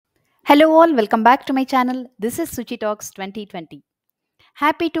Hello all, welcome back to my channel. This is Suchi Talks 2020.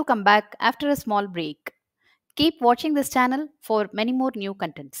 Happy to come back after a small break. Keep watching this channel for many more new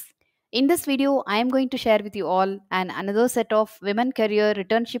contents. In this video, I am going to share with you all another set of women career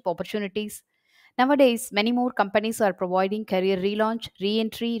returnship opportunities. Nowadays, many more companies are providing career relaunch,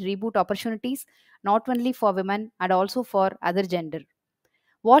 re-entry, reboot opportunities, not only for women and also for other gender.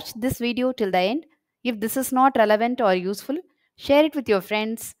 Watch this video till the end. If this is not relevant or useful, share it with your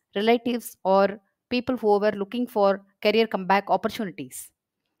friends, relatives, or people who are looking for career comeback opportunities.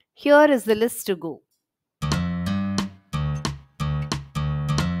 Here is the list to go.